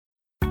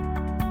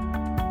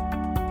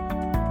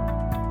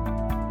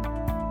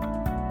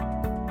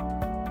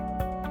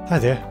Hi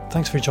there,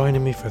 thanks for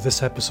joining me for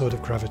this episode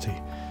of Gravity,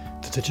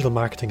 the digital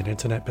marketing and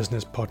internet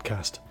business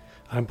podcast.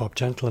 I'm Bob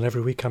Gentle, and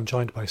every week I'm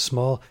joined by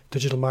small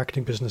digital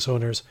marketing business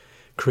owners,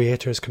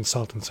 creators,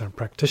 consultants and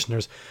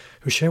practitioners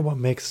who share what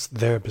makes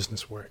their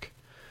business work.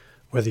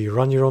 Whether you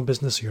run your own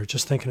business or you're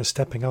just thinking of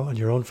stepping out on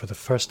your own for the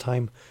first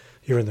time,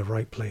 you're in the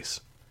right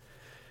place.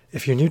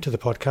 If you're new to the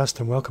podcast,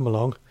 then welcome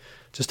along.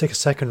 Just take a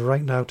second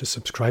right now to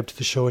subscribe to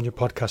the show in your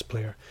podcast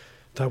player.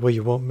 That way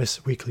you won't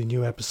miss weekly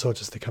new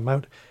episodes as they come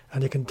out,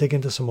 and you can dig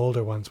into some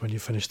older ones when you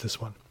finish this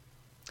one.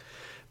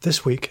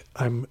 This week,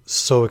 I'm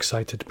so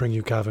excited to bring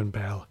you Gavin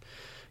Bell.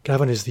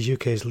 Gavin is the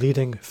UK's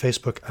leading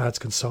Facebook ads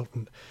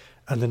consultant,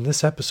 and in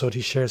this episode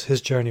he shares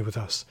his journey with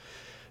us.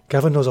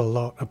 Gavin knows a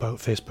lot about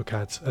Facebook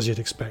ads, as you'd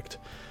expect,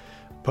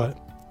 but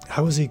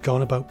how has he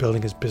gone about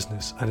building his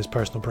business and his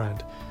personal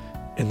brand?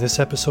 In this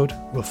episode,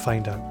 we'll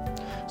find out.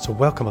 So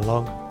welcome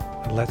along,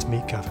 and let's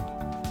meet Gavin.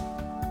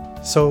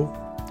 So,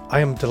 I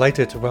am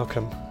delighted to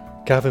welcome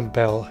Gavin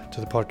Bell to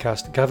the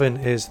podcast. Gavin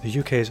is the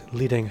UK's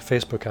leading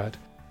Facebook ad.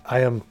 I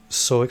am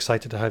so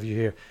excited to have you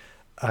here.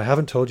 I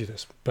haven't told you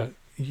this, but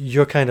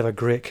you're kind of a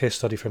great case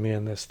study for me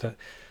in this, that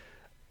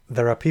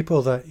there are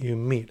people that you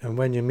meet, and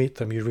when you meet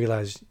them, you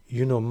realise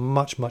you know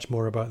much, much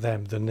more about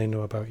them than they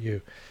know about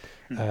you.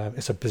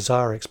 It's a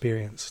bizarre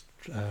experience.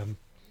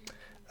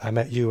 I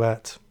met you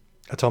at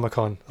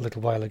Atomicon a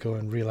little while ago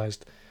and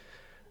realised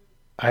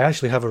I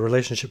actually have a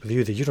relationship with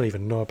you that you don't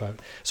even know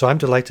about. So I'm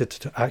delighted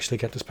to actually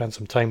get to spend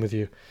some time with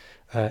you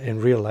in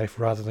real life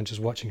rather than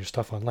just watching your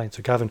stuff online.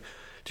 So Gavin, do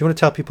you want to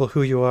tell people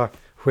who you are,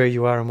 where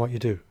you are and what you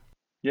do?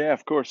 Yeah,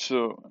 of course.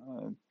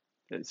 So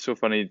it's so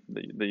funny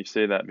that you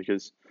say that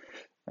because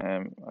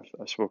I've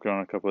spoken on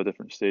a couple of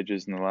different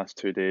stages in the last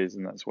 2 days,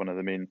 and that's one of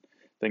the main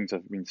things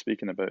I've been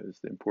speaking about is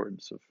the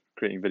importance of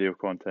creating video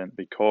content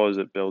because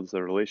it builds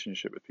a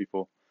relationship with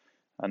people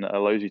and it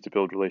allows you to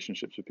build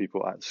relationships with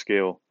people at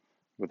scale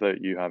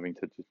without you having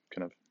to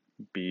kind of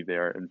be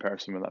there in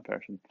person with that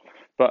person.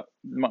 But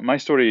my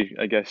story,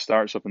 I guess,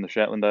 starts up in the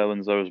Shetland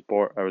Islands. I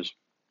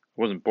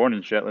wasn't born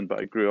in Shetland, but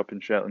I grew up in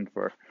Shetland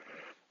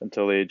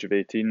until the age of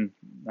 18,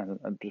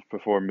 and just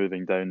before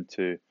moving down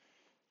to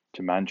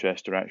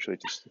Manchester actually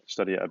to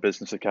study at a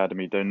business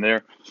academy down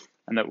there.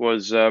 And it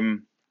was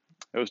down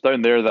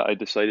there that I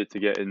decided to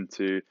get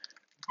into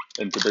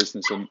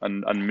business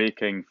and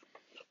making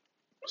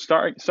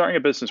starting a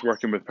business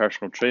working with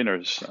personal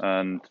trainers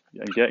and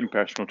getting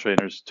personal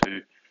trainers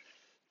to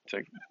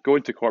go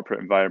into corporate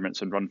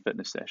environments and run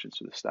fitness sessions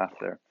for the staff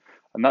there.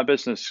 And that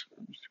business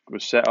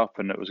was set up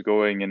and it was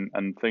going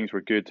and things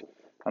were good.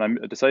 And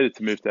I decided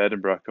to move to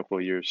Edinburgh a couple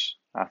of years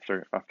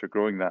after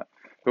growing that.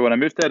 But when I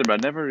moved to Edinburgh, I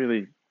never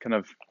really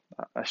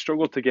I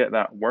struggled to get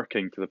that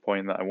working to the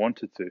point that I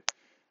wanted to.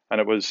 And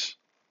it was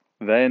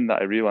then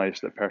that I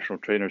realized that personal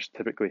trainers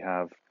typically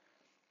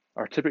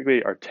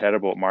are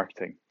terrible at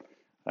marketing.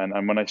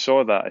 And when I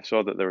saw that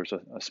there was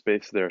a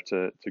space there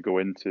to go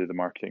into the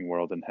marketing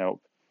world and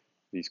help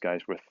these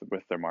guys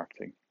with their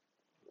marketing.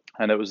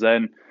 And it was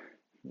then,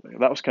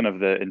 that was kind of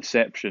the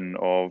inception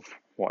of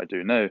what I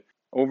do now.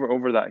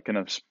 Over that kind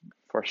of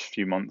first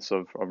few months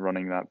of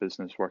running that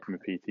business, working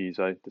with PTs,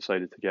 I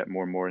decided to get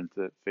more and more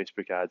into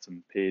Facebook ads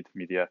and paid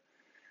media,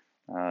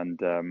 and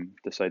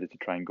decided to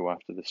try and go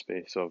after the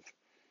space of,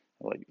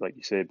 like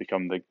you say,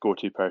 become the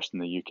go-to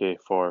person in the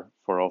UK for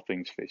all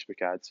things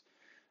Facebook ads.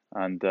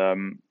 And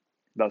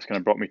that's kind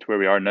of brought me to where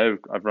we are now.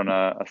 I've run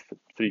a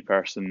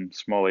 3-person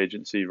small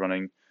agency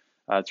running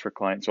ads for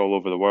clients all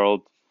over the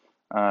world,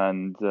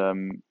 and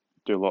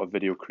do a lot of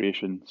video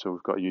creation. So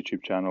we've got a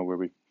YouTube channel where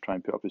we try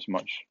and put up as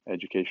much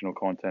educational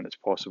content as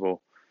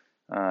possible,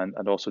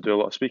 and also do a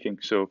lot of speaking.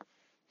 So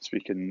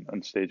speaking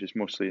on stages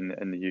mostly in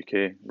the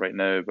UK right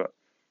now, but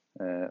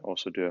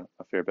also do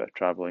a fair bit of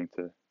traveling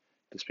to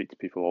speak to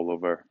people all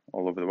over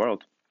the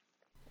world.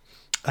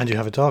 And you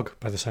have a dog,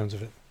 by the sounds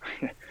of it.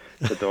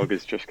 The dog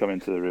has just come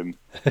into the room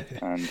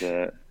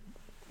and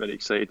very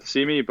excited to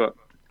see me, but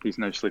he's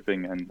now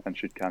sleeping and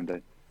should calm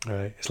down. All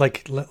right. It's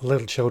like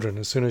little children.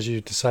 As soon as you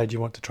decide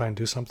you want to try and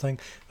do something,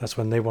 that's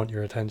when they want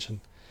your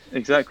attention.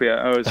 Exactly.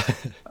 I was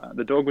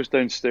the dog was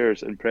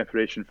downstairs in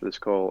preparation for this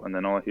call, and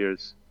then all I hear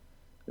is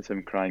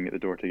him crying at the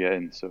door to get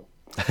in. So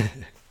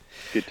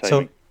good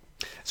timing.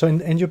 So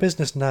in your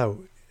business now,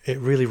 it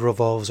really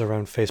revolves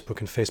around Facebook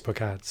and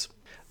Facebook ads.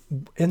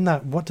 In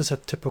that, what does a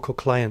typical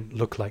client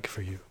look like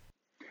for you?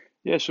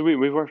 Yeah, so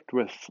we worked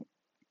with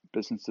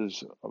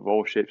businesses of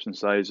all shapes and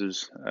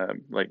sizes.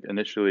 Like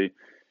initially,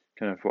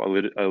 kind of what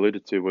I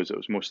alluded to was it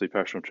was mostly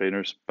personal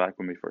trainers back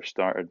when we first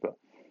started, but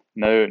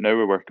now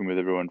we're working with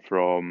everyone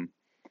from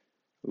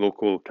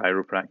local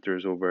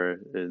chiropractors over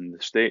in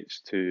the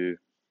States to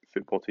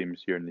football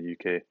teams here in the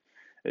UK.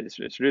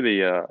 It's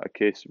really a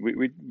case.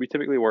 We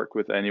typically work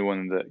with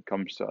anyone that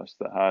comes to us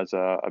that has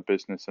a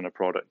business and a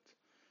product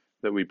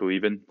that we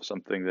believe in,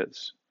 something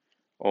that's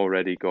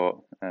already got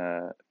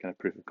kind of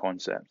proof of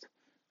concept,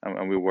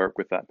 and we work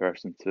with that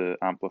person to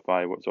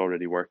amplify what's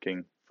already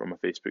working from a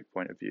Facebook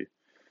point of view.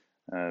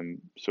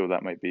 So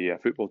that might be a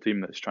football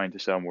team that's trying to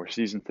sell more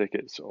season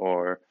tickets,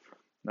 or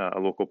a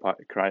local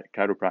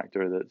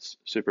chiropractor that's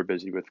super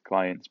busy with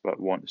clients but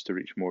wants to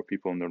reach more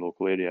people in their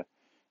local area,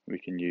 we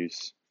can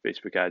use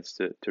Facebook ads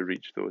to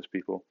reach those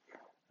people.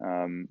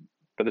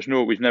 But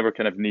we've never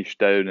kind of niched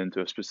down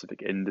into a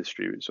specific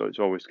industry, so it's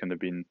always kind of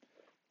been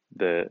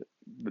the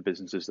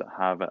businesses that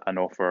have an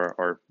offer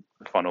or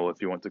funnel,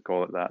 if you want to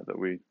call it that, that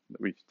we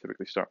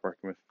typically start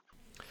working with.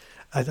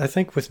 I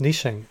think with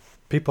niching,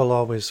 people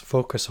always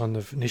focus on the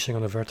niching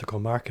on a vertical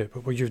market,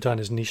 but what you've done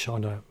is niche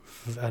on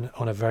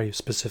a very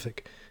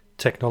specific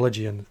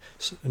technology and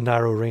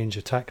narrow range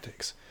of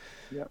tactics.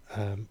 Yeah.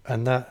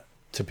 And that,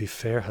 to be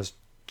fair, has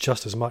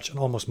just as much and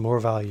almost more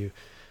value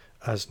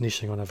as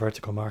niching on a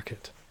vertical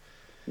market.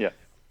 Yeah,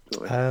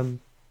 totally.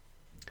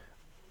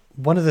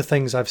 One of the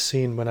things I've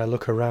seen when I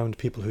look around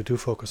people who do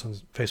focus on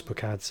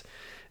Facebook ads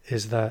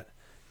is that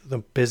the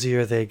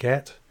busier they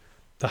get,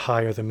 the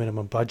higher the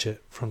minimum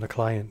budget from the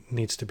client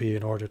needs to be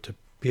in order to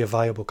be a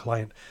viable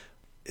client.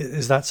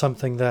 Is that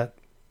something that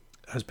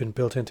has been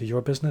built into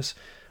your business?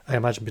 I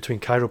imagine between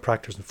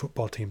chiropractors and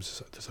football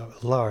teams, there's a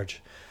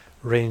large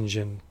range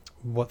in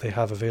what they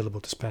have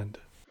available to spend.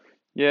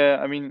 Yeah,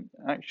 I mean,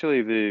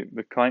 actually,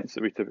 the clients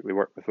that we typically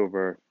work with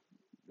over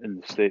in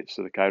the States,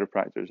 so the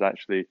chiropractors,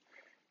 actually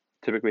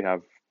typically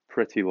have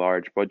pretty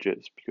large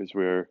budgets because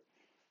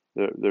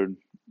they're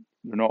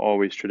not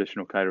always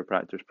traditional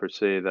chiropractors per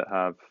se that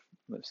have,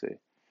 let's say,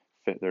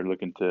 they're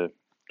looking to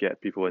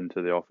get people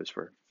into the office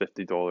for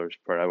 $50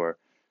 per hour.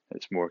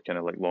 It's more kind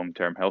of like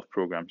long-term health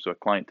programs. So a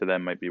client to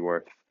them might be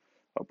worth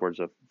upwards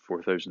of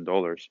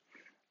 $4,000.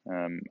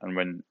 And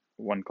when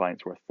one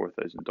client's worth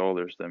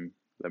 $4,000, then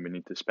we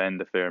need to spend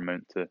a fair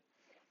amount to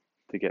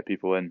get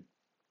people in.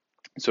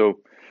 So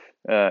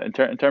in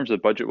terms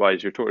of budget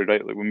wise, you're totally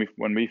right. Like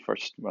when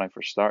I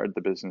first started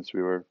the business,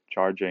 we were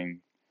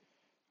charging,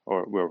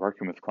 or we were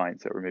working with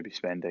clients that were maybe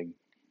spending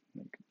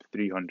like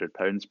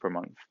 £300 per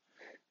month.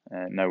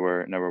 Now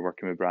we're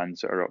working with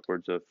brands that are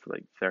upwards of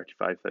like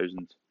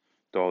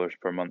 $35,000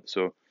 per month.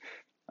 So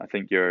I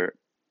think you're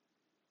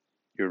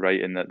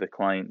right in that the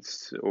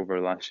clients over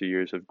the last few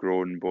years have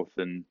grown both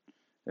in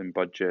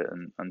budget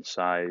and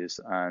size,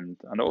 and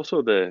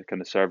also the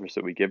kind of service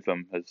that we give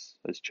them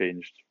has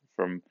changed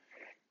from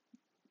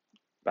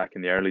back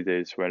in the early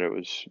days where it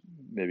was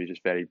maybe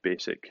just very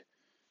basic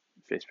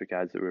Facebook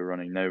ads that we were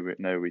running.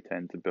 Now we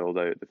tend to build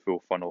out the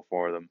full funnel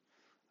for them,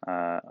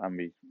 and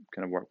we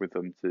kind of work with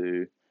them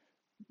to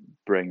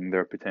bring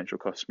their potential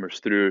customers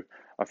through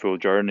a full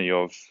journey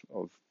of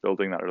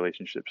building that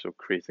relationship. So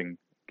creating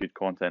good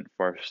content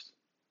first,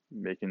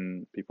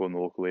 making people in the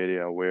local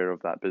area aware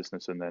of that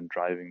business, and then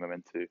driving them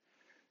into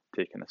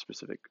taking a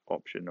specific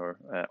option or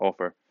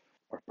offer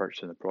or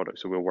purchasing the product.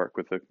 So we'll work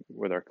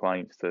with our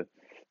clients to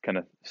kind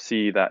of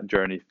see that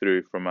journey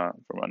through from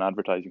an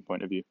advertising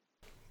point of view.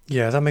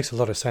 Yeah, that makes a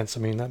lot of sense. I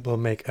mean, that will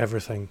make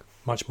everything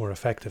much more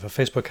effective. A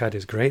Facebook ad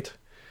is great,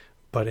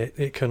 but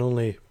it can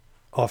only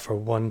offer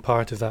one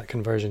part of that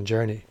conversion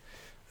journey.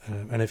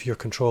 And if you're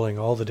controlling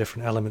all the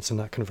different elements in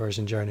that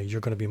conversion journey,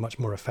 you're going to be much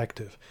more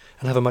effective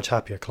and have a much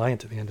happier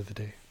client at the end of the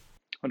day.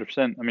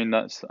 100%. I mean,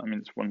 it's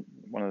one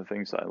of the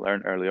things that I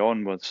learned early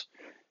on was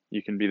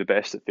you can be the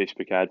best at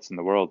Facebook ads in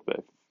the world,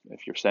 but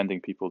if you're sending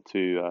people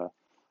to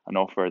an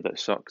offer that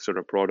sucks or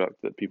a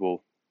product that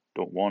people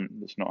don't want,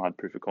 that's not had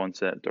proof of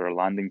concept, or a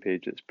landing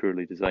page that's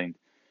poorly designed,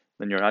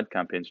 then your ad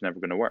campaign's never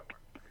going to work.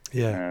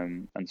 Yeah.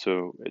 And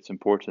so it's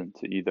important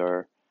to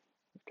either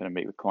kind of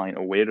make the client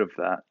aware of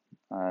that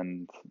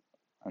and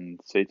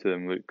say to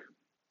them, look,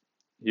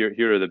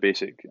 here are the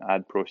basic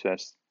ad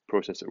process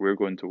that we're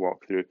going to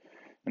walk through,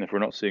 and if we're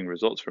not seeing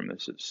results from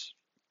this, it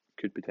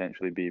could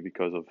potentially be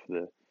because of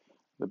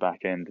the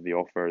back end of the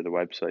offer or the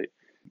website.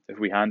 If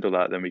we handle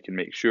that, then we can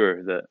make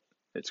sure that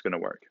it's going to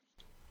work.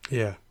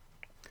 Yeah.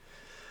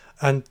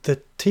 And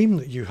the team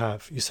that you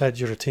have, you said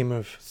you're a team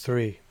of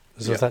 3.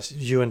 So that's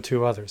you and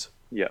 2 others.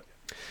 Yeah.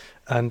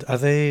 And are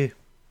they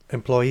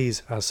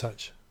employees as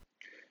such?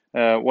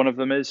 One of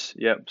them is,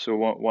 yep. So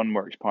one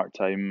works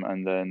part-time,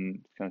 and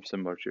then kind of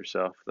similar to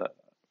yourself, that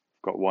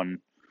I've got one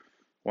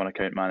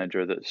account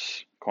manager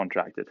that's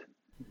contracted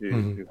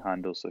who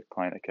handles the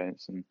client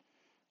accounts. And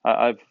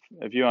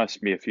if you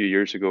asked me a few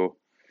years ago,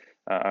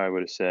 I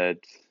would have said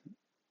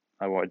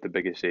I wanted the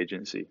biggest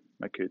agency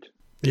I could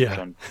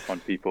on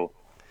people.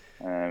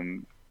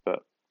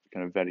 But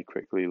kind of very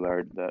quickly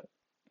learned that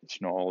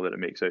it's not all that it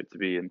makes out to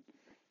be, and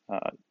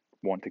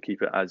want to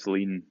keep it as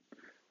lean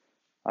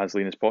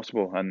as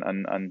possible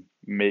and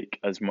make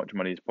as much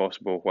money as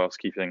possible whilst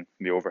keeping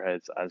the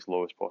overheads as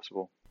low as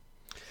possible.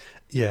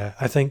 Yeah,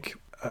 I think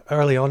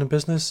early on in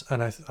business,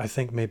 and I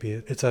think maybe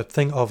it's a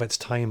thing of its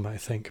time, I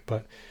think,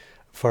 but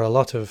for a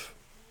lot of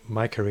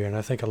my career, and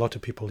I think a lot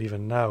of people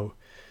even now,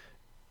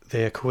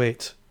 they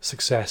equate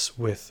success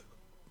with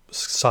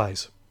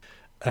size.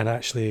 And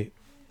actually,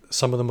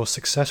 some of the most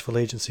successful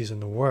agencies in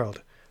the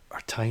world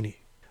are tiny.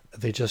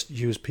 They just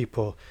use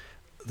people,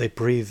 they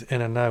breathe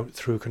in and out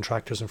through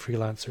contractors and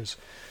freelancers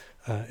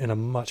in a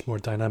much more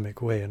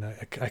dynamic way. And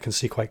I can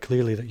see quite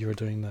clearly that you're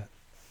doing that.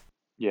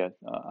 Yeah,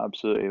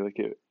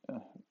 absolutely.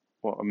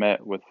 I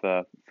met with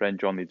friend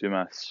John Lee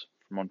Dumas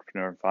from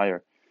Entrepreneur on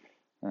Fire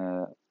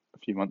a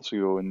few months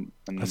ago, and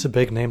That's a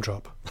big name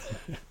drop.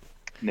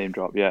 name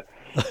drop, yeah.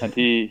 And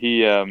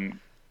he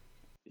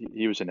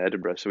was in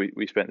Edinburgh, so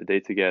we spent the day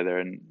together,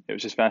 and it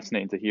was just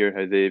fascinating to hear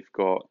how they've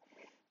got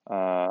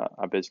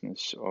a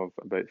business of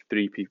about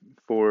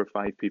 4 or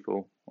 5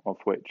 people, of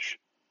which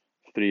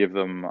 3 of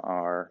them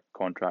are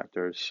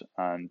contractors,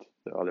 and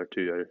the other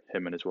 2 are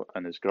him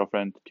and his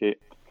girlfriend Kate.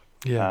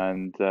 Yeah.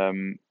 And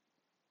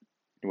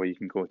well, you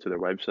can go to their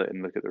website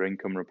and look at their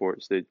income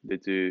reports. They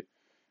do.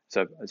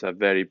 It's a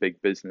very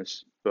big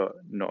business, but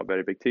not a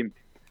very big team.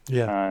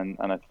 Yeah. And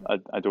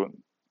I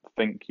don't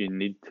think you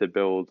need to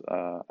build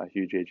a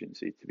huge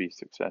agency to be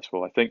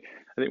successful. I think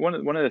one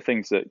of the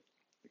things that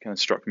kind of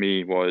struck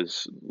me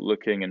was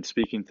looking and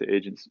speaking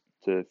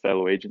to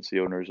fellow agency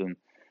owners, and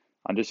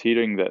just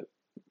hearing that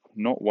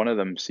not one of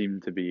them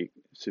seemed to be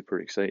super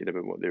excited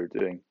about what they were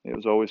doing. It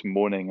was always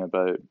moaning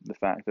about the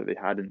fact that they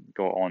hadn't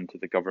got onto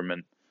the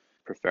government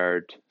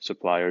preferred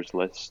suppliers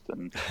list,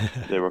 and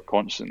they were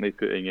constantly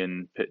putting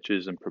in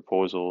pitches and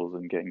proposals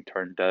and getting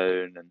turned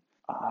down. And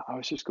I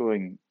was just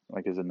going,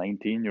 like, as a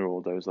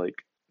 19-year-old, I was like,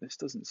 this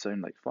doesn't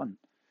sound like fun.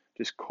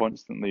 Just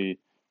constantly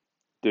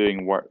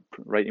doing work,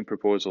 writing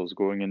proposals,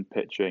 going in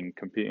pitching,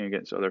 competing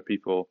against other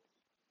people.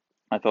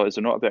 I thought, is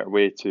there not a better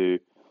way to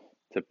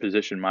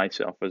position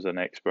myself as an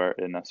expert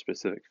in a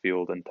specific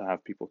field and to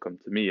have people come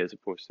to me as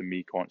opposed to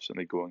me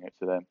constantly going out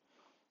to them?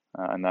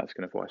 And that's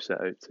kind of what I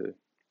set out to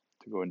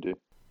go and do.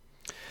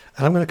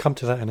 And I'm going to come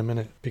to that in a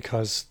minute,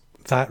 because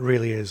that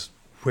really is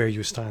where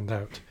you stand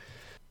out,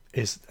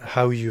 is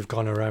how you've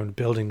gone around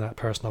building that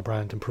personal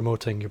brand and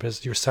promoting your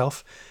business,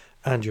 yourself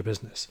and your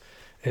business.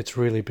 It's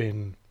really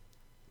been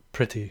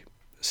pretty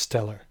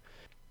stellar.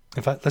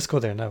 In fact, let's go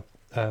there now.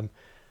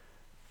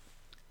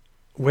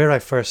 Where I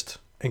first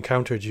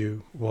encountered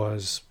you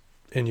was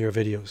in your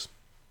videos.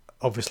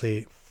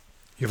 Obviously,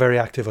 you're very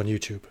active on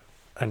YouTube,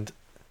 and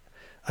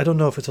I don't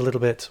know if it's a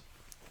little bit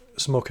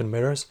smoke and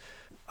mirrors.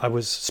 I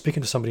was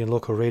speaking to somebody in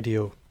local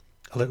radio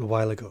a little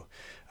while ago,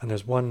 and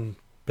there's one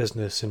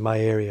business in my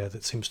area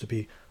that seems to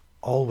be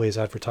always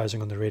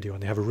advertising on the radio,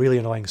 and they have a really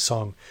annoying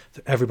song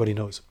that everybody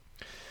knows.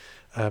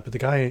 But the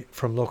guy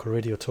from local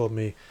radio told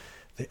me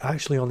they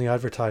actually only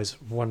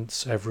advertise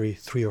once every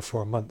 3 or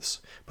 4 months,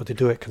 but they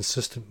do it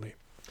consistently.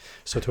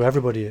 So to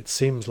everybody, it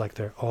seems like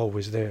they're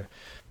always there.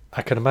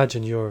 I can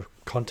imagine your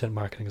content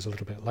marketing is a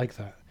little bit like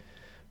that.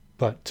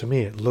 But to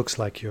me, it looks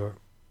like you're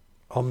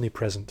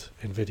omnipresent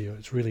in video.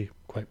 It's really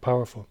quite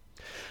powerful.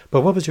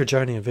 But what was your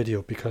journey in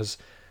video? Because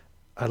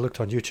I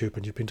looked on YouTube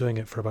and you've been doing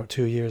it for about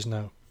 2 years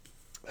now.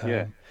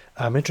 Yeah.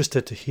 I'm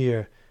interested to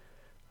hear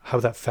how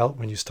that felt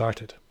when you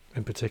started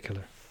in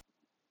particular.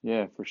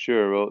 Yeah, for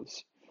sure. Well,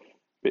 it's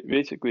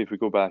basically, if we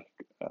go back,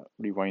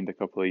 rewind a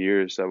couple of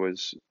years,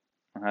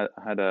 I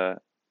had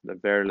the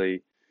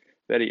very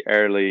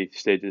early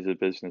stages of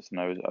business, and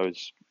I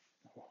was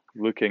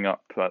looking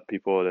up at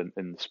people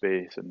in the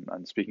space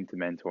and speaking to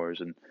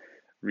mentors, and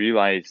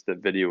realized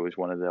that video was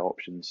one of the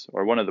options,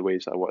 or one of the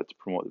ways I wanted to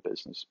promote the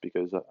business,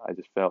 because I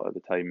just felt at the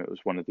time it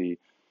was one of the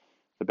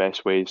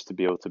best ways to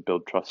be able to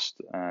build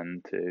trust,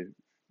 and to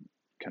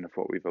kind of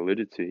what we've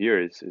alluded to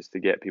here is to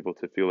get people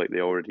to feel like they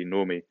already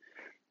know me.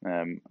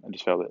 I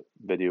just felt that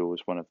video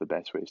was one of the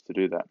best ways to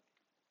do that.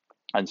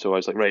 And so I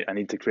was like, right, I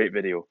need to create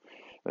video.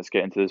 Let's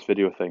get into this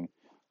video thing.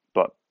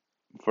 But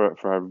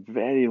for a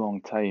very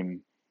long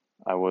time,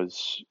 I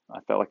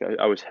felt like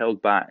I was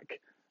held back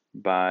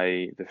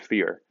by the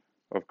fear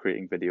of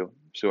creating video.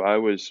 So I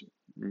was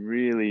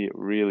really,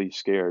 really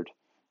scared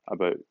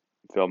about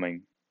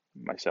filming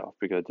myself,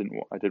 because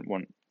I didn't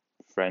want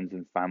friends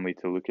and family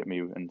to look at me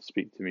and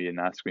speak to me and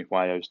ask me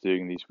why I was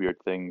doing these weird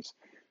things.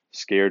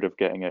 Scared of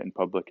getting out in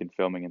public and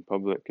filming in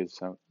public, because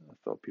I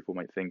thought people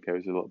might think I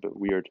was a little bit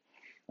weird.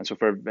 And so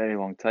for a very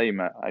long time,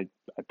 I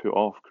put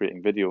off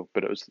creating video.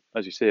 But it was,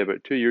 as you say,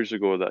 about 2 years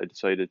ago that I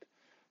decided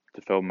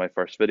to film my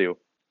first video.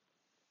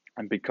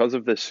 And because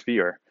of this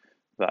fear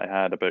that I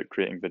had about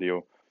creating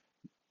video,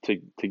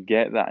 to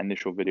get that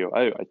initial video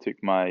out, I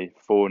took my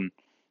phone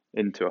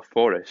into a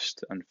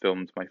forest and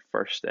filmed my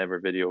first ever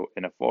video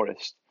in a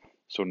forest,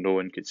 so no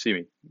one could see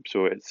me.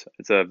 So it's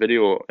a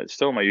video. It's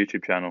still on my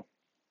YouTube channel.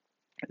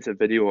 It's a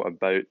video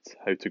about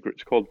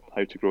it's called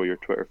How to Grow Your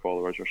Twitter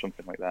Followers, or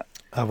something like that.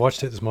 I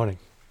watched it this morning.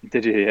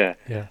 Did you? Yeah.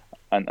 Yeah.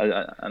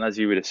 And as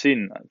you would have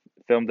seen,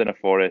 filmed in a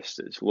forest.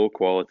 It's low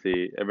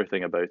quality.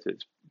 Everything about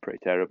it's pretty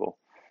terrible.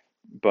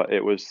 But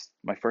it was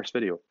my first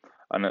video,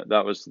 and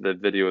that was the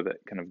video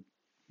that kind of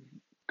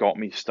got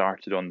me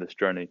started on this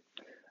journey.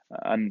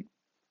 And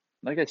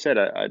like I said,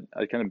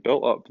 I kind of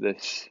built up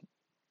this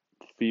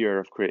fear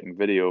of creating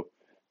video.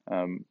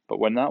 But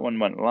when that one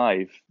went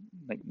live,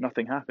 like,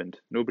 nothing happened.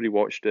 Nobody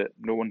watched it.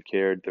 No one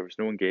cared. There was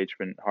no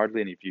engagement,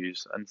 hardly any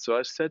views. And so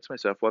I said to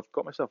myself, well, I've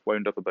got myself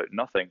wound up about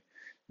nothing.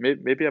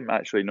 Maybe I'm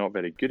actually not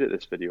very good at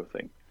this video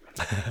thing.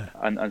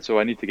 and so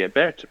I need to get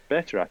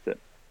better at it.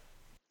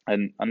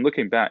 And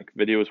looking back,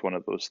 video is one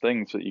of those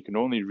things that you can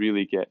only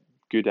really get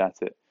good at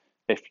it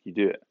if you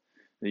do it.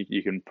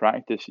 You can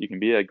practice, you can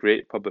be a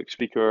great public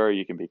speaker,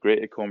 you can be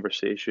great at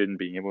conversation,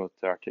 being able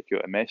to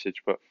articulate a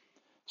message, but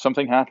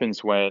something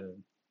happens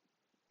when,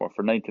 or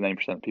for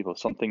 99% of people,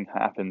 something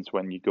happens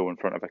when you go in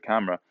front of a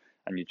camera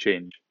and you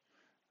change.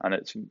 And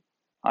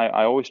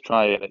I always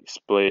try and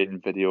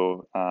explain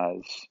video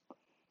as,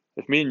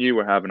 if me and you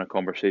were having a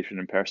conversation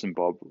in person,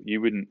 Bob,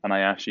 you wouldn't, and I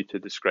asked you to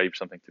describe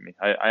something to me.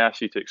 I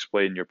asked you to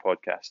explain your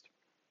podcast.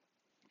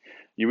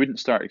 You wouldn't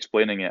start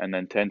explaining it and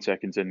then 10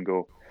 seconds in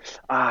go,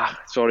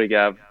 sorry,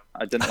 Gav,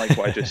 I didn't like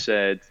what I just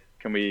said.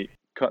 Can we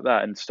cut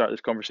that and start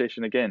this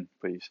conversation again,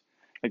 please?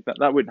 Like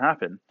that wouldn't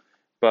happen.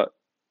 But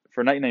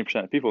for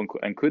 99% of people,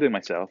 including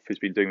myself, who's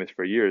been doing this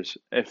for years,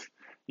 if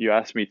you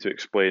asked me to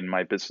explain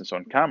my business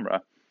on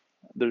camera,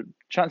 the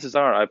chances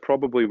are I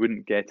probably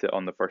wouldn't get it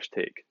on the first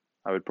take.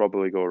 I would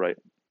probably go, right,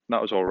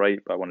 that was all right,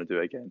 but I want to do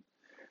it again.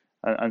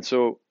 And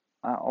so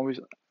I always,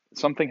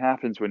 something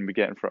happens when we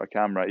get in front of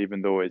camera,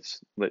 even though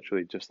it's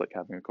literally just like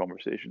having a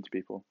conversation to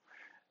people.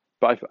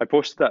 But I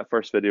posted that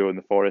first video in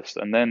the forest,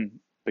 and then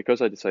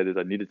because I decided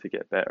I needed to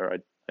get better,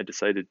 I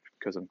decided,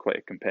 because I'm quite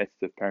a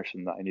competitive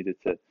person, that I needed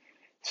to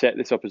set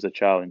this up as a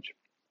challenge.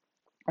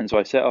 And so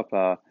I set up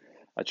a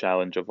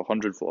challenge of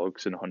 100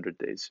 vlogs in 100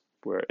 days,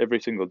 where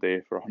every single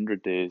day for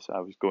 100 days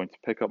I was going to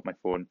pick up my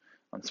phone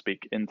and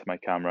speak into my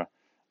camera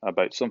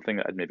about something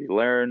that I'd maybe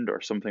learned or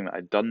something that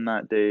I'd done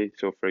that day.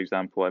 So, for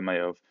example, I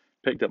might have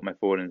picked up my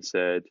phone and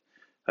said,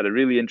 had a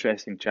really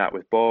interesting chat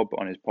with Bob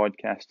on his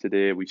podcast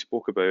today. We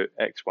spoke about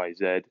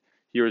XYZ.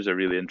 Here's a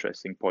really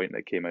interesting point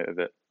that came out of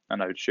it.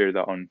 And I would share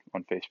that on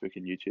Facebook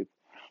and YouTube.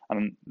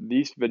 And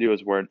these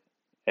videos weren't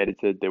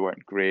edited, they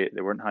weren't great,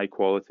 they weren't high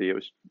quality. It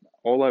was,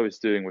 all I was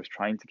doing was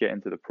trying to get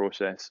into the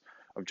process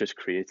of just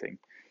creating,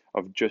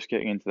 of just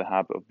getting into the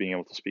habit of being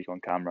able to speak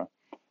on camera.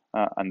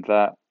 And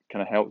that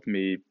kind of helped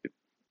me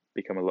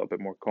become a little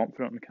bit more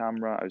confident on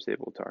camera. I was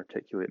able to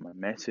articulate my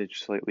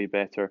message slightly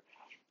better.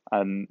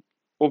 And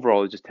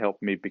overall, it just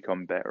helped me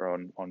become better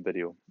on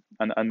video.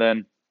 And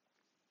then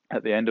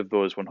at the end of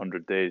those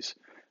 100 days,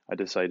 I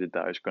decided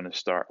that I was going to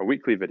start a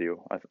weekly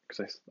video,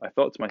 because I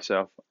thought to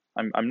myself,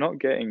 I'm not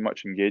getting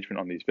much engagement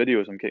on these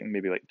videos. I'm getting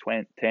maybe like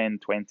 20, 10,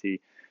 20,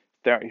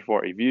 30,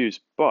 40 views,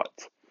 but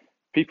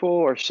people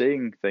are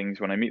saying things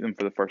when I meet them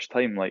for the first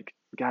time, like,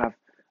 Gav,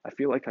 I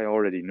feel like I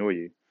already know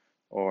you,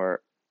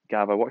 or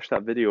Gav, I watched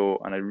that video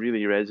and I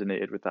really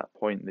resonated with that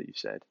point that you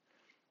said.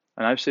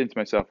 And I was saying to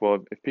myself, well,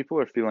 if people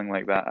are feeling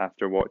like that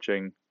after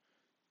watching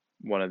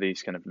one of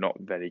these kind of not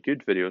very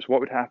good videos,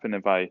 what would happen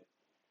if I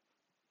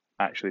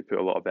actually put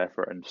a lot of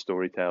effort into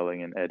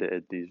storytelling and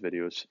edited these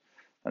videos?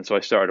 And so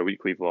I started a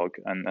weekly vlog,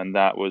 and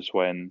that was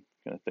when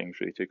kind of things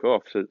really took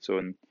off. So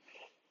in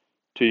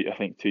I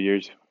think 2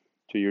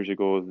 years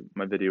ago,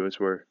 my videos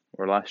were,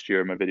 or last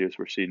year, my videos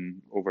were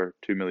seen over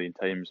 2 million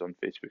times on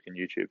Facebook and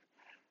YouTube,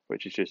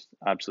 which is just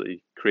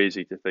absolutely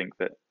crazy to think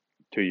that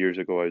 2 years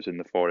ago I was in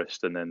the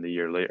forest, and then the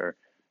year later,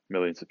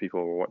 millions of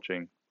people were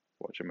watching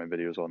my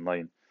videos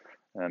online.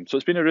 So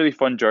it's been a really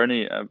fun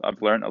journey.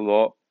 I've learned a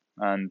lot,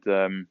 and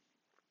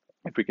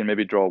if we can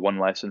maybe draw one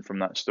lesson from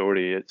that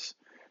story, it's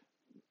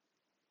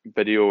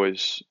video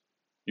is,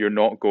 you're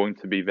not going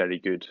to be very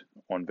good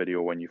on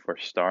video when you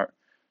first start,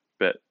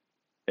 but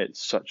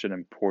it's such an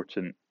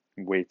important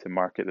way to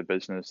market the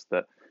business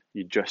that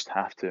you just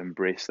have to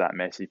embrace that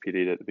messy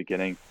period at the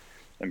beginning,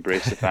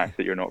 embrace the fact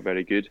that you're not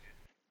very good,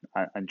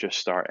 and just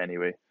start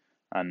anyway.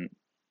 And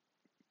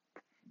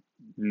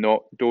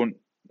don't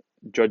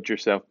judge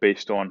yourself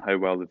based on how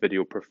well the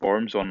video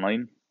performs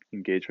online,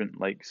 engagement,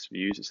 likes,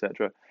 views,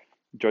 etc.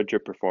 Judge your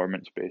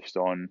performance based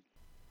on,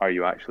 are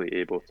you actually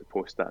able to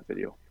post that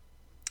video?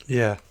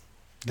 Yeah,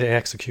 the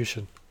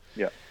execution.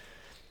 Yeah.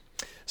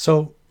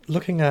 So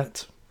looking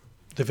at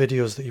the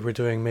videos that you were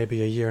doing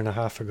maybe a year and a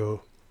half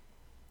ago,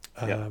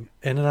 Yeah.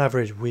 in an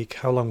average week,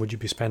 how long would you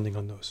be spending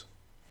on those?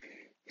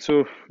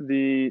 So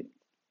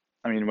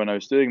when I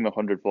was doing the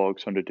 100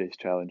 vlogs, 100 days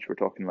challenge, we're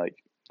talking like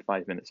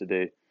 5 minutes a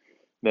day.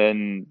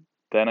 Then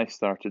I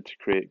started to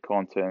create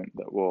content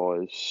that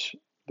was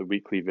the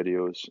weekly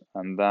videos,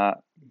 and that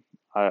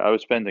I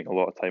was spending a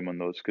lot of time on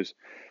those, because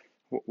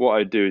what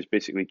I'd do is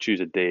basically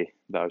choose a day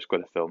that I was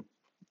going to film.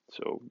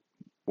 So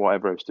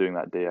whatever I was doing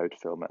that day, I would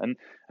film it.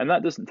 And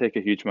that doesn't take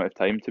a huge amount of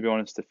time, to be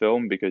honest, to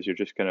film, because you're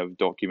just kind of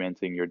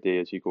documenting your day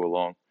as you go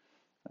along.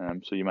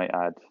 So you might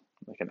add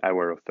like an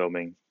hour of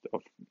filming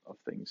of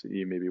things that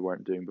you maybe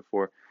weren't doing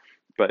before.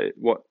 But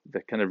what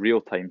the kind of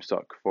real time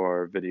suck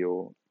for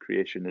video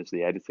creation is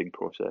the editing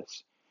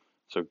process.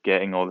 So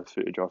getting all the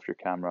footage off your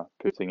camera,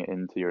 putting it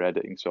into your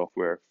editing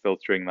software,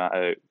 filtering that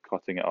out,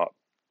 cutting it up,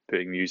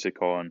 putting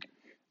music on.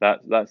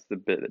 That's the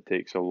bit that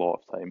takes a lot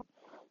of time.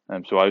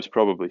 So I was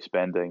probably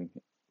spending,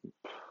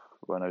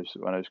 when I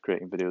was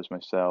creating videos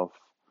myself,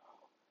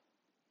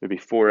 maybe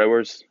 4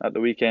 hours at the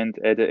weekend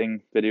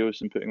editing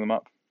videos and putting them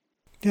up.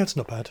 Yeah, it's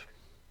not bad.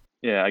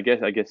 Yeah, I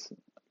guess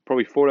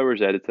probably 4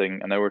 hours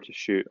editing, an hour to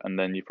shoot, and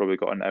then you've probably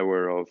got an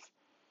hour of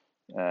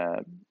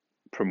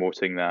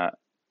promoting that,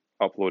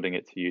 uploading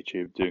it to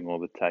YouTube, doing all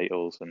the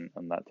titles and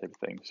that type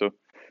of thing. So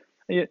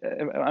Yeah,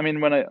 I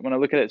mean, when I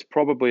look at it, it's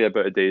probably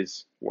about a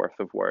day's worth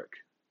of work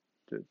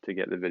to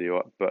get the video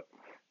up. But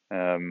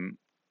um,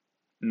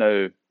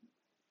 now,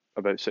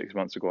 about 6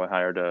 months ago, I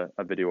hired a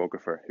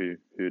videographer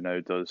who now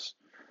does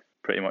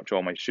pretty much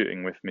all my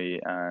shooting with me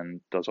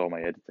and does all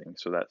my editing.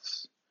 So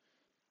that's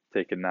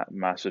taken that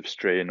massive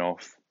strain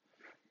off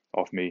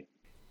me.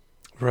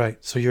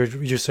 Right. So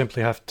you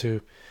simply have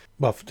to,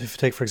 well, if you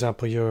take for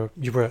example, you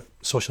were at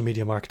Social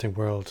Media Marketing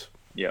World,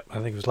 Yep. I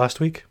think it was last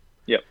week,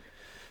 Yep.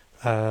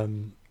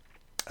 um,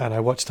 and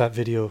I watched that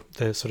video,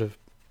 the sort of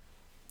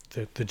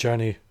the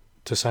journey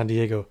to San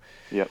Diego.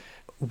 Yep.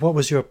 What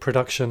was your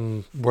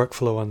production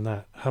workflow on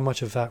that? How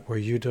much of that were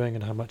you doing,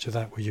 and how much of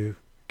that were you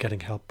getting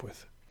help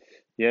with?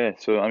 Yeah.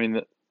 So I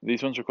mean,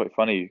 these ones are quite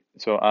funny.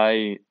 So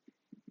I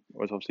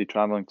was obviously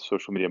traveling to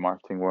Social Media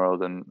Marketing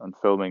World and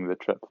filming the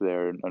trip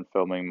there and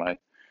filming my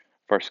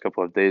first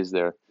couple of days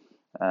there.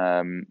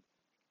 Um,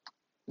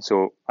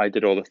 so I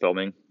did all the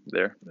filming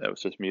there. It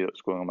was just me that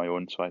was going on my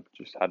own. So I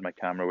just had my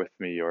camera with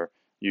me or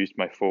used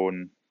my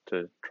phone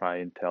to try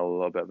and tell a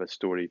little bit of a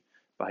story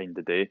behind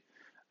the day.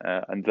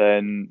 And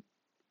then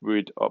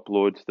we'd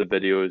upload the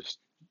videos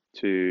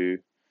to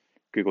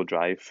Google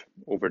Drive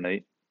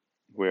overnight,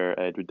 where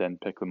Ed would then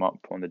pick them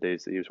up on the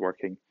days that he was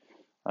working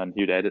and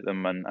he'd edit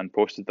them and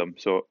posted them.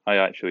 So I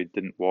actually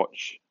didn't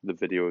watch the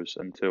videos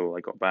until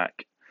I got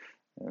back.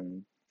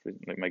 And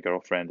like my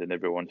girlfriend and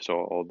everyone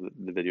saw all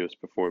the videos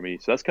before me.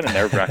 So that's kind of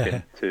nerve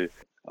wracking to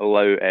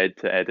allow Ed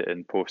to edit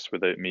and post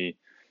without me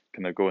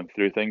kind of going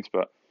through things.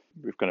 But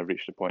we've kind of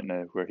reached a point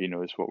now where he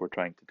knows what we're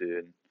trying to do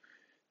and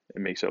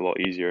it makes it a lot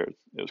easier.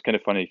 It was kind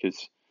of funny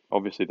because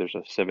obviously there's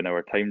a 7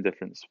 hour time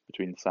difference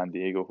between San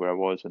Diego where I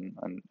was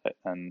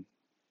and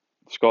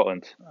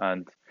Scotland.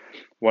 And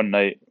one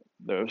night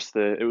it was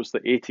the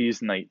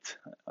 80s night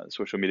at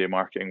Social Media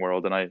Marketing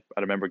World, and I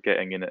remember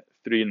getting in at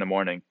 3 in the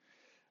morning,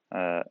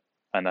 uh,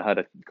 and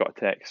got a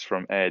text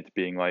from Ed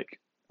being like,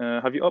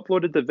 "Have you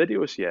uploaded the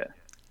videos yet?"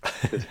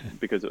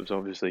 Because it was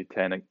obviously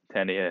 10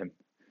 a.m.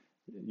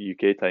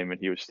 UK time, and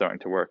he was starting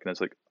to work, and I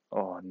was like,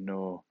 "Oh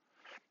no!"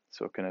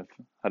 So kind of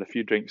had a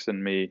few drinks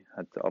in me,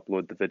 had to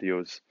upload the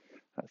videos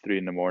at 3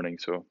 in the morning,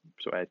 so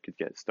Ed could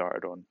get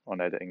started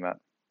on editing that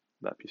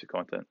piece of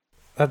content.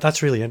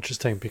 That's really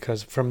interesting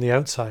because from the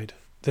outside,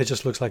 it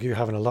just looks like you're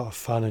having a lot of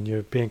fun and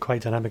you're being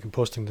quite dynamic in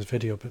posting this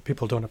video, but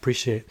people don't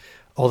appreciate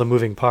all the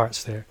moving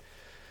parts there.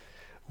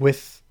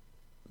 With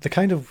the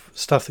kind of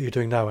stuff that you're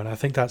doing now, and I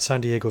think that San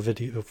Diego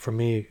video for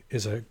me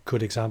is a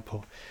good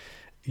example,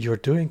 you're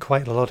doing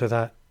quite a lot of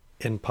that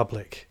in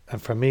public.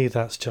 And for me,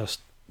 that's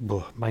just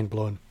mind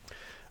blown.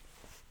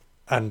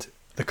 And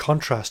the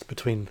contrast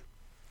between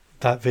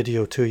that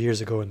video 2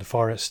 years ago in the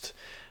forest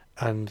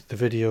and the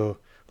video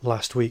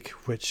last week,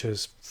 which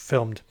is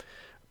filmed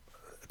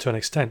to an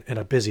extent in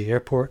a busy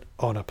airport,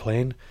 on a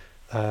plane,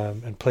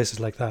 and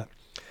places like that.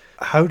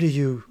 How do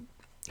you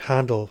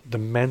handle the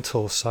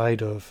mental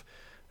side of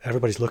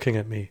everybody's looking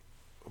at me?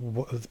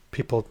 What,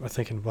 people are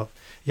thinking, well,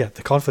 yeah,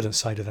 the confidence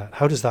side of that.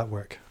 How does that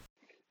work?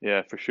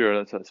 Yeah, for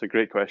sure. That's a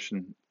great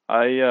question.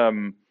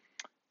 It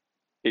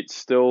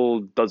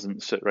still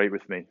doesn't sit right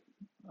with me.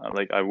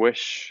 Like I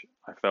wish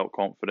I felt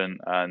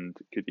confident and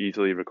could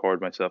easily record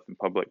myself in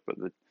public, but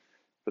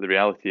the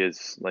reality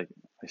is like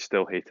I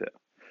still hate it.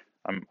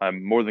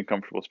 I'm more than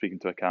comfortable speaking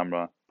to a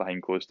camera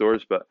behind closed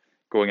doors, but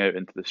going out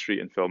into the street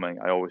and filming,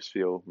 I always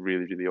feel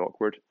really, really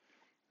awkward.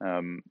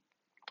 Um,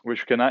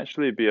 which can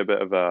actually be a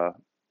bit of a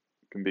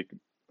can be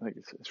like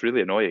it's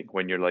really annoying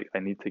when you're like, I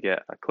need to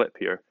get a clip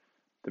here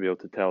to be able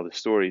to tell the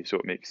story so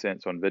it makes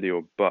sense on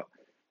video, but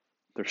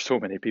there's so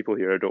many people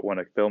here, I don't want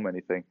to film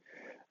anything.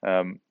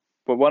 Um,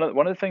 but one of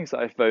the things that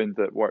I found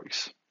that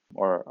works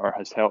or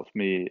has helped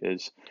me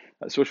is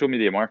at Social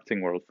Media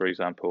Marketing World, for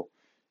example,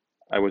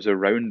 I was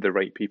around the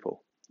right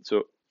people.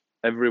 So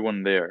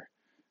everyone there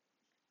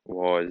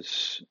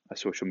was a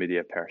social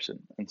media person.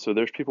 And so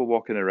there's people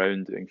walking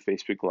around doing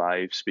Facebook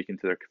Live, speaking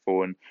to their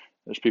phone.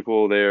 There's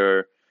people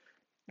there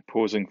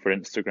posing for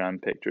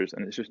Instagram pictures,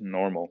 and it's just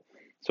normal.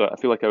 So I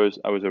feel like I was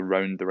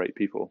around the right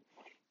people.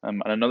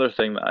 And another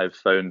thing that I've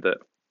found that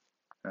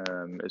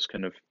is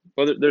kind of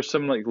well, there's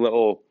some like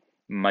little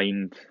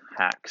mind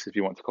hacks, if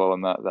you want to call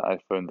them that I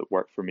found that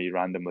work for me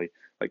randomly,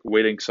 like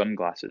wearing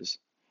sunglasses.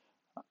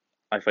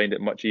 I find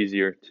it much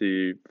easier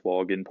to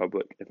vlog in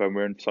public if I'm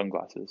wearing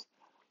sunglasses.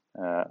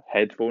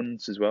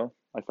 Headphones as well.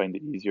 I find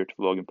it easier to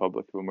vlog in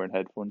public if I'm wearing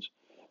headphones.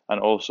 And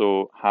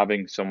also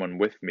having someone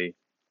with me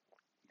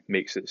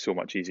makes it so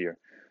much easier.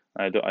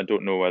 I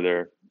don't know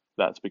whether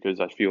that's because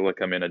I feel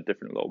like I'm in a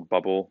different little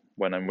bubble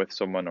when I'm with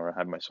someone or I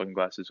have my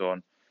sunglasses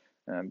on.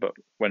 But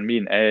when me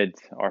and Ed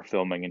are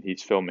filming and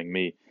he's filming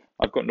me,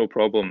 I've got no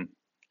problem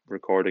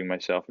recording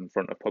myself in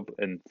front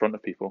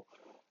of people.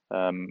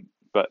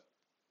 But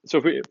so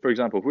if we, for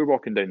example, if we're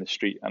walking down the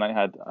street and I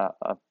had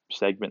a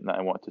segment that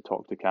I wanted to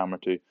talk to camera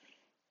to,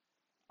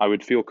 I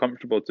would feel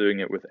comfortable doing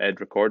it with Ed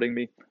recording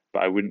me,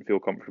 but I wouldn't feel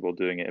comfortable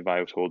doing it if I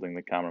was holding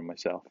the camera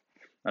myself.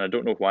 And I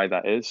don't know why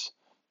that is,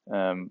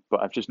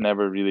 but I've just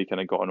never really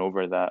kind of gotten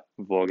over that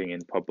vlogging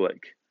in public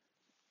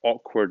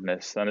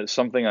awkwardness, and it's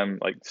something I'm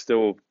like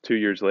still 2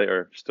 years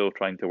later, still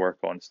trying to work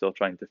on, still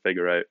trying to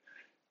figure out.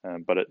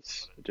 But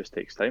it just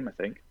takes time, I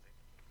think.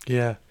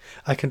 Yeah,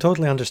 I can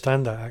totally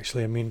understand that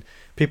actually. I mean,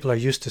 people are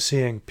used to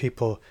seeing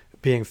people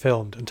being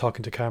filmed and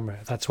talking to camera.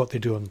 That's what they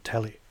do on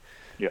telly,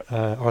 Yeah,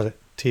 or the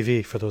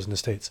TV for those in the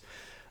States.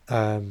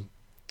 Um,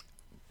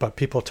 but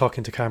people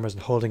talking to cameras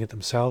and holding it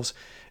themselves,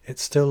 it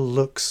still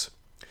looks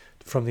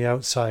from the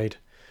outside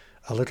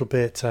a little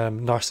bit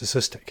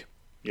narcissistic.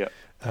 yeah,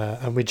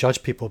 And we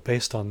judge people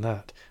based on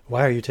that.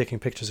 Why are you taking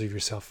pictures of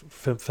yourself,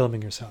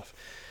 filming yourself?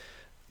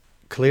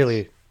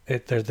 Clearly,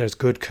 there's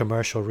good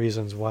commercial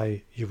reasons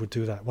why you would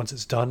do that. Once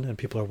it's done and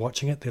people are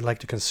watching it, they like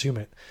to consume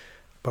it.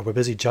 But we're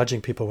busy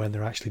judging people when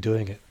they're actually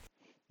doing it.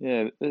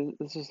 yeah.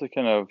 This is the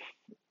kind of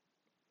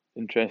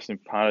interesting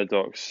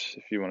paradox,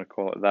 if you want to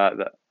call it that,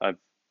 that I've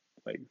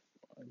like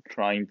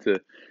trying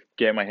to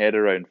get my head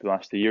around for the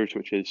last 2 years,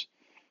 which is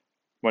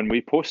when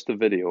we post a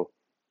video,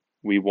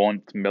 we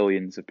want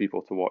millions of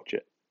people to watch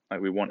it.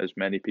 Like we want as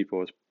many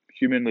people as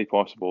humanly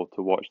possible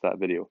to watch that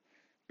video.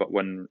 But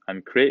when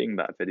I'm creating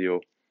that video,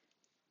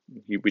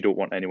 we don't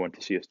want anyone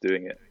to see us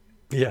doing it.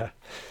 Yeah,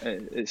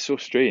 It's so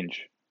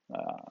strange.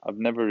 I've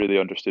never really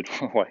understood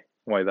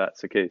why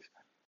that's the case.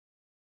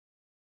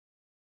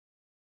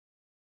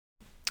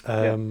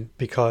 Yeah,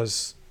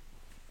 because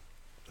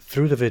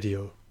through the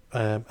video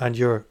and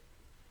your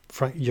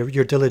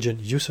diligent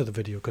use of the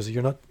video, because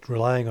you're not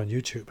relying on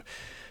YouTube.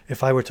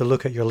 If I were to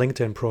look at your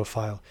LinkedIn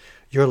profile,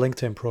 your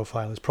LinkedIn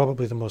profile is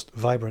probably the most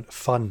vibrant,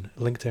 fun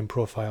LinkedIn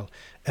profile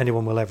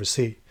anyone will ever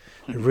see.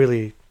 It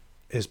really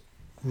is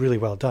really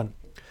well done.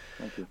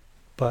 thank you.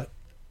 But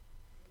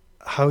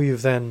how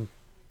you've then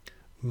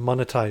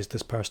monetized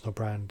this personal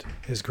brand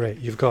is great.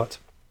 You've got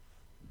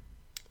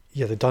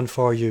the done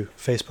for you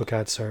Facebook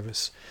ad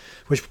service,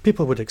 which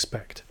people would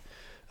expect.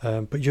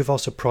 But you've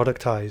also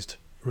productized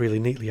really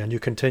neatly and you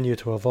continue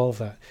to evolve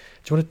that.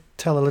 Do you want to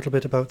tell a little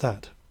bit about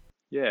that?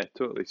 Yeah,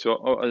 totally.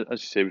 So,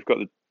 as you say, we've got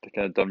the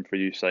kind of done for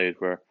you side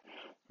where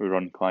we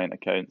run client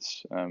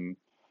accounts.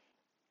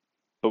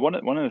 But one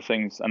of the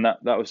things, and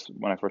that was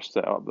when I first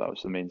set up, that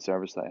was the main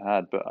service that I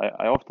had. But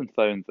I often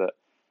found that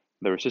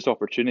there was just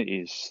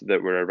opportunities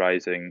that were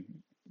arising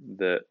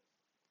that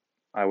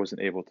I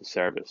wasn't able to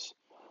service.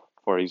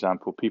 For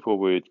example, people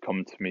would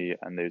come to me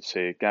and they'd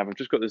say, Gav, I've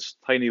just got this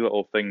tiny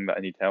little thing that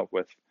I need help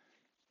with.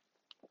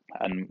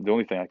 And the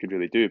only thing I could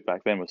really do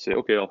back then was say,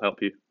 okay, I'll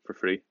help you for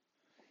free,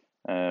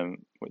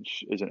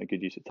 which isn't a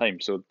good use of time.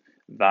 So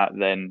that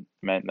then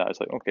meant that I was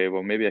like, okay,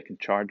 well, maybe I can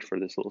charge for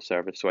this little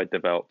service. So I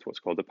developed what's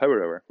called a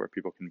power hour, where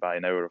people can buy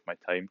an hour of my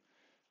time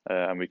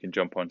and we can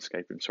jump on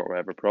Skype and sort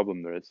whatever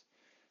problem there is.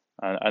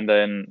 And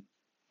then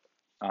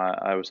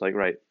I was like,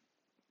 right,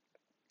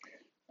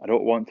 I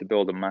don't want to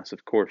build a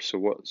massive course. So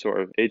what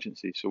sort of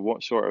agency? So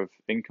what sort of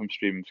income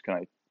streams can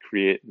I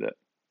create that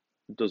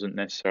doesn't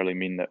necessarily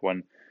mean that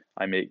when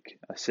I make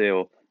a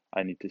sale,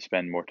 I need to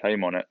spend more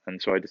time on it.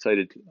 And so I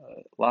decided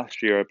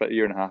last year, about a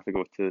year and a half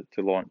ago, to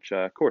launch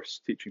a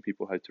course teaching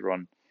people how to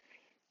run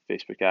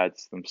Facebook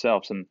ads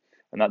themselves, and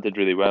that did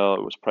really well.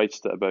 It was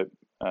priced at about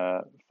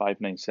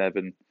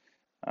 597,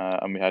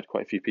 and we had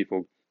quite a few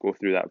people go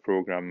through that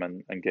program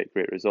and get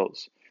great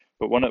results.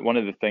 But one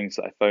of the things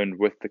that I found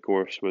with the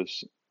course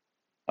was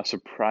a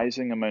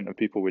surprising amount of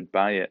people would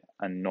buy it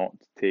and not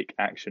take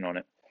action on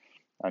it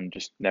and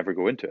just never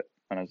go into it.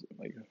 And I was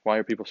like, why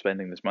are people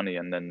spending this money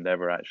and then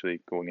never actually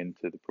going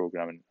into the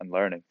program and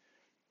learning?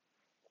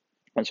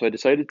 And so I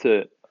decided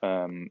to,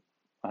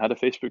 I had a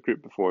Facebook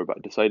group before, but I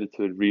decided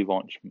to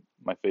relaunch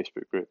my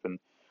Facebook group and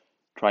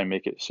try and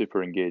make it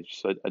super engaged.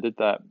 So I did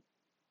that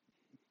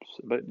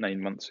about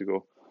 9 months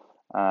ago.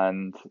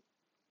 And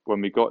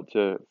when we got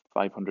to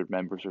 500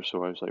 members or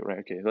so, I was like, right,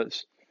 okay,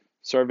 let's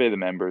survey the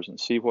members and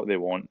see what they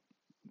want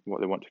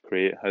to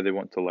create, how they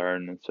want to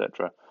learn,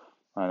 etc.,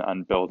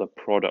 and build a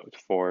product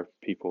for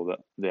people that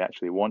they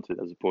actually wanted,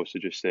 as opposed to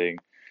just saying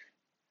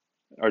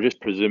or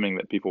just presuming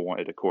that people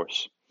wanted a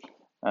course.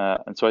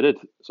 And so I did.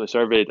 So I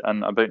surveyed,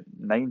 and about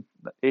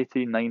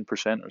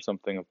 89% or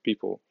something of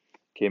people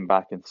came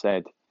back and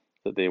said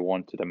that they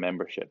wanted a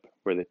membership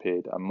where they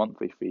paid a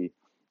monthly fee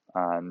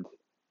and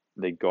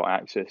they got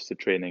access to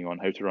training on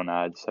how to run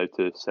ads, how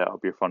to set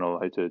up your funnel,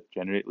 how to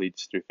generate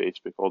leads through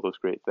Facebook, all those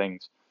great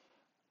things.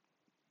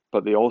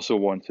 But they also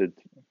wanted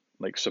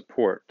like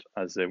support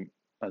as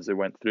they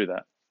went through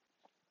that.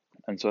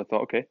 And so I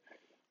thought, okay,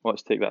 well,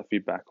 let's take that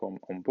feedback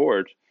on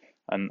board.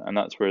 And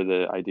that's where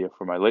the idea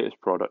for my latest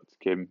product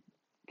came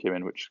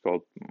in, which is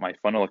called My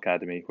Funnel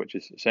Academy, which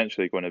is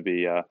essentially going to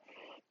be a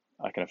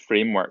kind of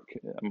framework,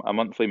 a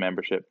monthly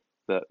membership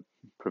that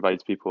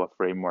provides people a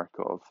framework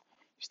of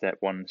step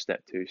one,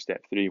 step two,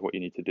 step three, what you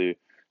need to do.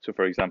 So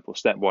for example,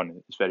 step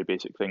one is very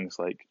basic things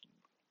like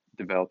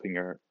developing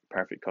your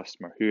perfect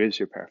customer. Who is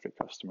your perfect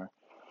customer?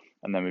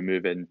 And then we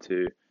move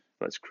into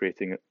let's create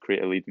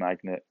a lead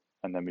magnet,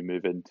 and then we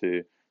move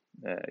into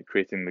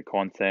creating the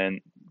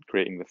content,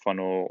 creating the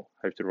funnel,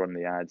 how to run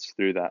the ads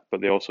through that.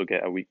 But they also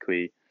get a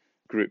weekly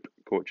group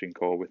coaching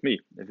call with me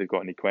if they've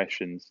got any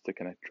questions to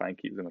kind of try and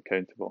keep them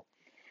accountable.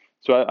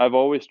 So I've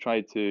always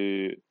tried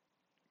to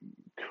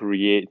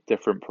create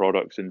different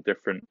products and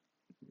different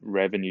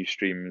revenue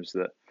streams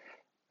that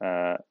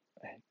uh,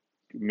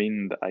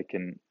 mean that I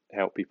can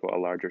help people at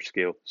a larger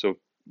scale. So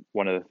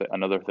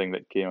another thing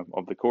that came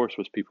of the course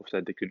was people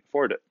said they couldn't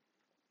afford it.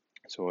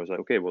 So I was like,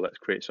 okay, well, let's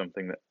create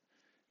something that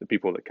the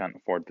people that can't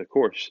afford the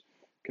course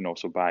can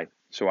also buy.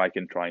 So I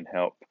can try and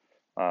help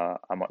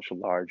a much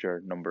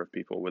larger number of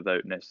people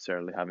without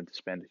necessarily having to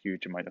spend a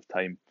huge amount of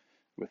time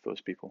with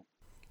those people.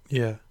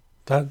 Yeah,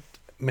 that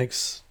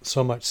makes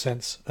so much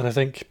sense. And I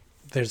think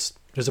there's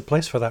a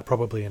place for that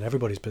probably in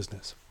everybody's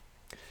business.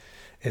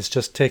 It's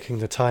just taking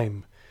the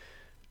time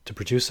to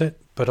produce it,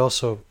 but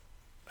also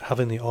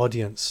having the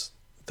audience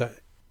that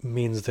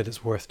means that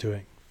it's worth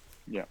doing.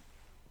 Yeah.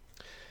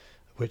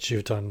 Which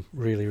you've done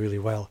really, really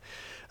well.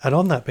 And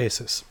on that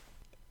basis,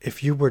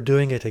 if you were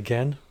doing it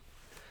again,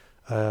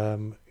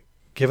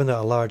 given that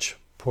a large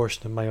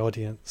portion of my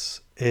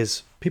audience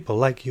is people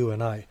like you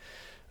and I,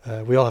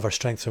 we all have our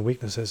strengths and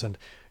weaknesses, and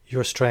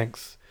your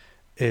strength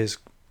is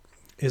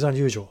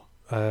unusual.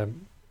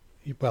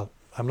 Well,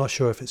 I'm not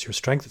sure if it's your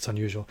strength that's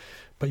unusual,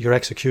 but your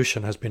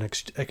execution has been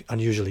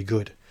unusually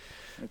good.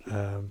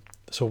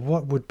 So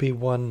what would be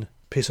one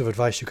piece of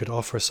advice you could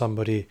offer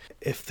somebody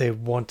if they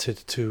wanted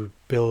to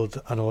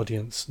build an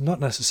audience, not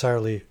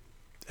necessarily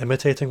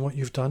imitating what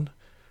you've done,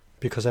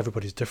 because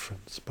everybody's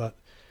different, but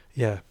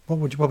yeah, what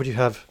would you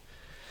have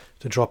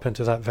to drop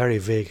into that very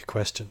vague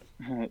question?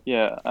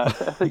 Yeah, I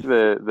think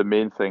the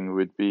main thing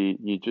would be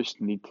you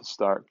just need to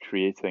start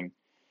creating.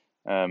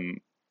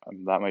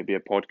 That might be a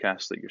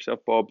podcast like yourself,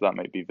 Bob. That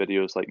might be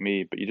videos like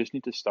me, but you just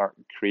need to start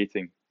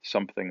creating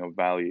something of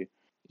value.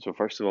 So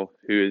first of all,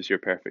 who is your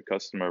perfect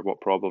customer?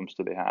 What problems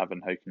do they have,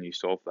 and how can you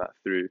solve that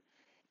through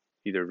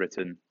either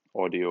written,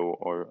 audio,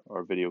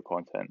 or video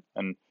content?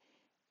 And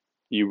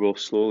you will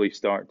slowly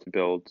start to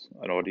build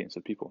an audience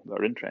of people that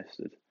are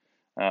interested.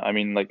 I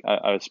mean, like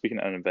I was speaking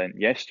at an event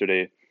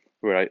yesterday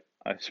where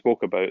I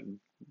spoke about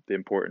the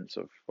importance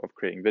of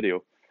creating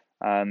video,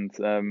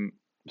 and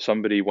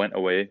somebody went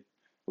away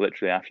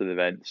literally after the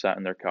event, sat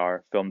in their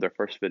car, filmed their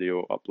first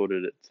video,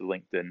 uploaded it to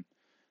LinkedIn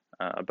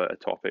about a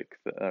topic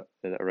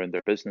around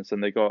their business,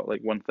 and they got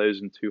like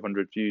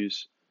 1,200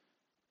 views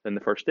in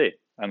the first day.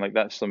 And like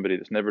that's somebody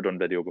that's never done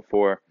video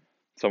before,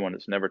 someone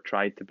that's never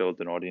tried to build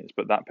an audience,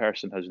 but that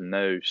person has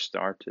now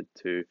started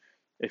to,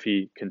 if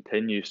he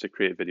continues to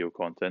create video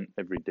content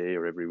every day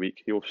or every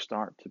week, he'll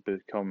start to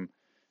become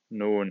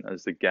known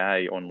as the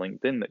guy on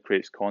LinkedIn that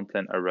creates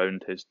content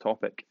around his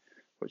topic,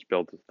 which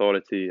builds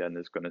authority and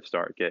is going to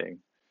start getting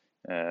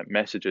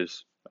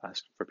messages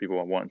asked for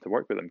people wanting to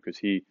work with him because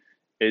he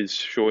is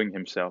showing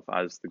himself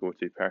as the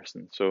go-to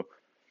person. So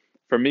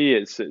for me,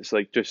 it's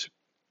like just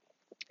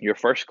your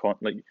first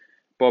like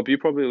Bob, you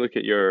probably look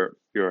at your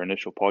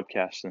initial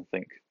podcast and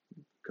think,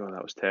 God,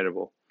 that was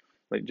terrible.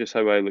 Like just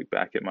how I look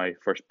back at my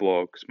first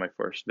blogs, my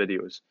first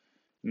videos.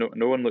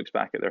 No one looks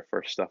back at their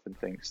first stuff and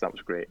thinks that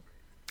was great.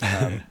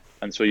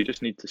 And so you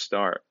just need to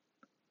start.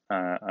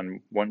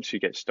 And once you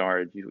get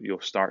started,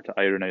 you'll start to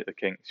iron out the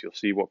kinks. You'll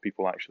see what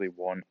people actually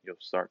want. You'll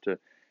start to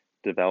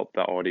develop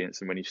that audience.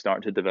 And when you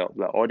start to develop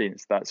that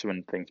audience, that's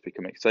when things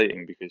become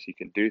exciting because you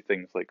can do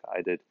things like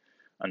I did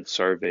and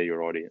survey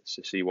your audience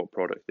to see what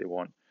product they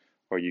want.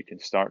 Or you can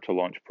start to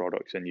launch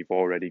products and you've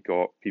already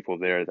got people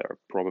there that are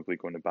probably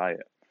going to buy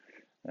it.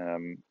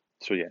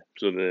 So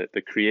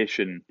the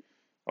creation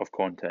of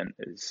content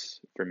is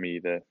for me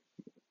the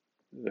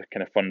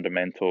kind of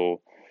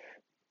fundamental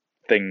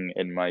thing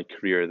in my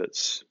career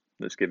that's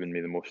given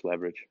me the most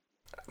leverage.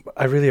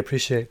 I really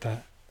appreciate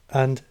that.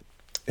 And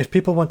if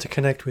people want to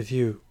connect with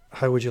you,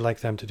 how would you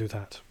like them to do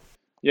that?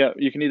 Yeah,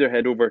 you can either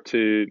head over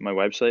to my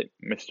website,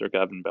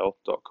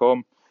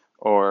 mrgavinbell.com,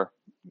 or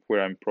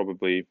where I'm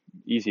probably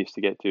easiest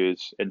to get to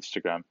is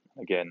Instagram.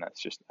 Again,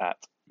 that's just at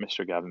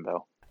Mr. Gavin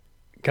Bell.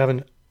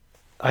 Gavin,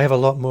 I have a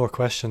lot more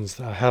questions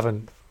that I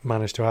haven't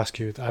managed to ask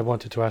you. I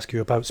wanted to ask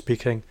you about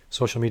speaking,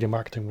 social media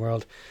marketing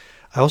world.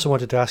 I also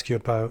wanted to ask you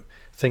about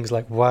things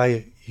like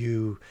why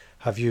you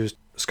have used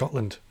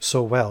Scotland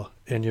so well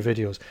in your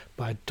videos,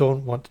 but I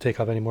don't want to take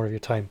up any more of your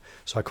time,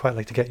 so I'd quite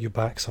like to get you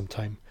back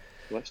sometime.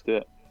 Let's do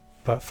it.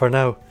 But for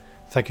now,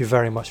 thank you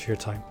very much for your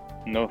time.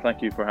 No,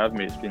 thank you for having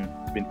me. It's been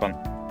fun.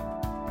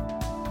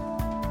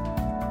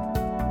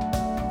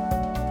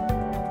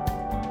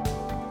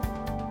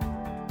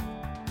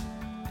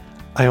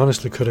 I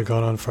honestly could have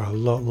gone on for a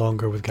lot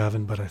longer with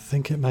Gavin, but I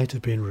think it might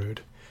have been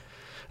rude.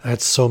 I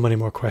had so many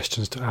more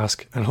questions to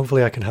ask, and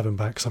hopefully I can have him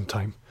back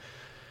sometime.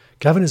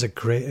 Gavin is a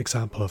great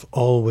example of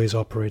always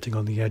operating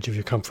on the edge of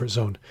your comfort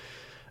zone,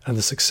 and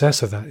the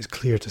success of that is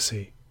clear to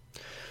see.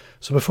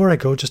 So before I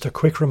go, just a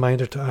quick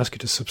reminder to ask you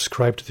to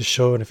subscribe to the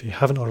show, and if you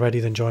haven't already,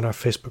 then join our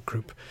Facebook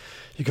group.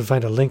 You can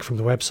find a link from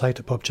the website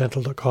at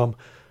bobgentle.com,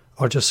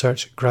 or just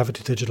search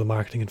Gravity Digital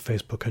Marketing in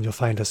Facebook and you'll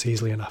find us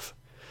easily enough.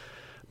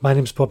 My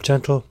name's Bob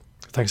Gentle.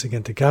 Thanks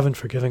again to Gavin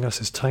for giving us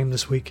his time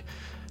this week.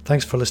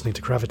 Thanks for listening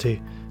to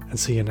Gravity, and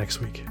see you next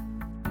week.